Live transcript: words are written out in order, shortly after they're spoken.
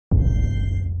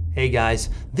Hey guys,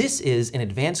 this is an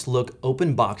advanced look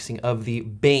open boxing of the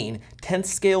Bane 10th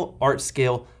scale art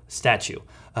scale statue.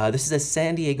 This is a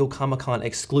San Diego Comic-Con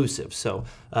exclusive. So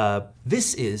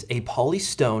this is a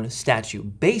polystone statue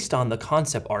based on the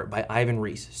concept art by Ivan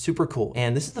Reis. Super cool.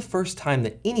 And this is the first time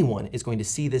that anyone is going to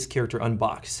see this character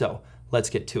unboxed. So let's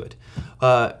get to it.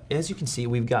 As you can see,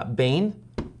 we've got Bane.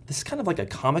 This is kind of like a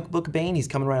comic book Bane. He's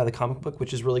coming right out of the comic book,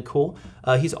 which is really cool.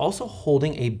 He's also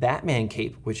holding a Batman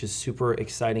cape, which is super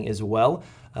exciting as well.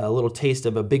 A little taste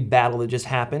of a big battle that just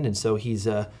happened, and so he's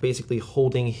basically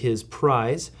holding his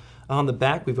prize. On the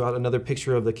back, we've got another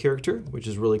picture of the character, which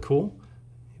is really cool.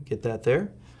 Get that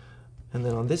there. And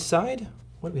then on this side,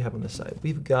 what do we have on this side?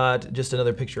 We've got just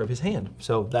another picture of his hand.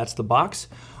 So that's the box.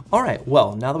 All right,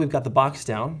 well, now that we've got the box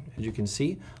down, as you can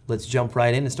see, let's jump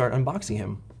right in and start unboxing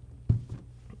him.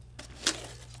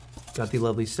 Got the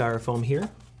lovely styrofoam here.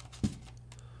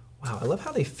 Wow, I love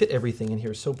how they fit everything in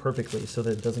here so perfectly so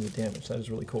that it doesn't get damaged. That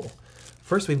is really cool.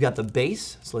 First, we've got the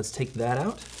base, so let's take that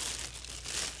out.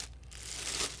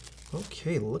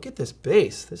 Okay, look at this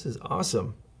base. This is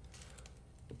awesome.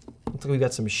 Looks like we've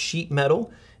got some sheet metal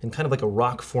and kind of like a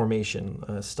rock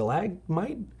formation.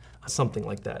 Stalagmite? Something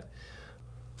like that.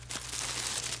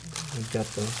 We've got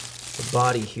the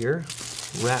body here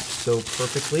wrapped so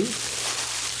perfectly.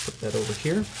 Put that over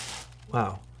here.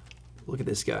 Wow, look at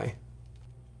this guy.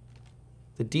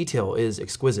 The detail is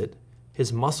exquisite.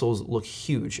 His muscles look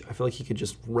huge. I feel like he could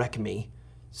just wreck me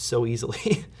so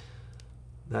easily.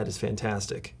 That is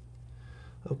fantastic.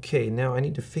 Okay, now I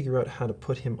need to figure out how to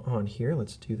put him on here.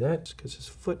 Let's do that, because his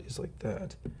foot is like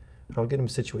that. I'll get him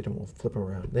situated and we'll flip him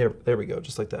around. There we go,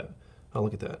 just like that. Oh,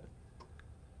 look at that.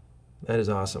 That is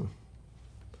awesome.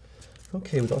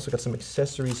 Okay, we've also got some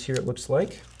accessories here, it looks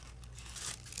like.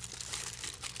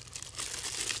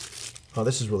 Oh,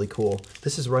 this is really cool.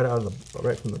 This is right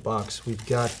from the box. We've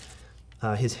got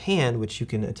his hand, which you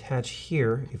can attach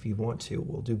here if you want to.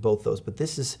 We'll do both those, but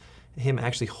this is him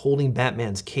actually holding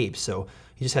Batman's cape. So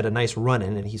he just had a nice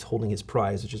run-in and he's holding his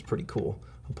prize, which is pretty cool.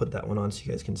 I'll put that one on so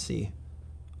you guys can see.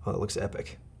 Oh, that looks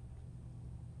epic.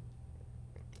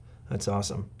 That's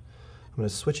awesome. I'm gonna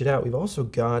switch it out. We've also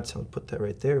got, I'll put that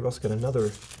right there. We've also got another,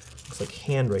 looks like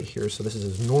hand right here. So this is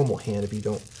his normal hand if you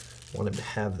don't want him to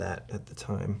have that at the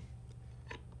time.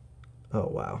 Oh,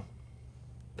 wow.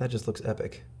 That just looks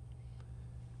epic.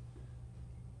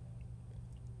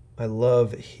 I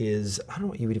love his, I don't know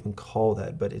what you would even call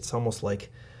that, but it's almost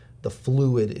like the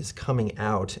fluid is coming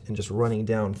out and just running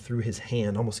down through his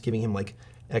hand, almost giving him like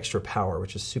extra power,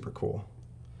 which is super cool.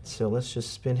 So let's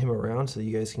just spin him around so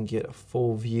you guys can get a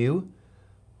full view.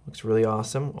 Looks really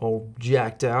awesome, all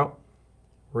jacked out,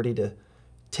 ready to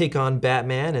take on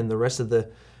Batman and the rest of the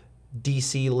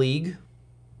DC League.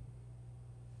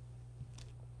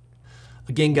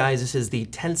 Again, guys, this is the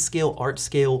 10th scale art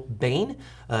scale Bane.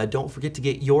 Don't forget to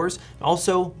get yours.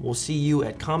 Also, we'll see you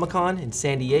at Comic-Con in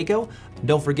San Diego. And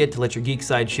don't forget to let your geek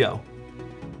side show.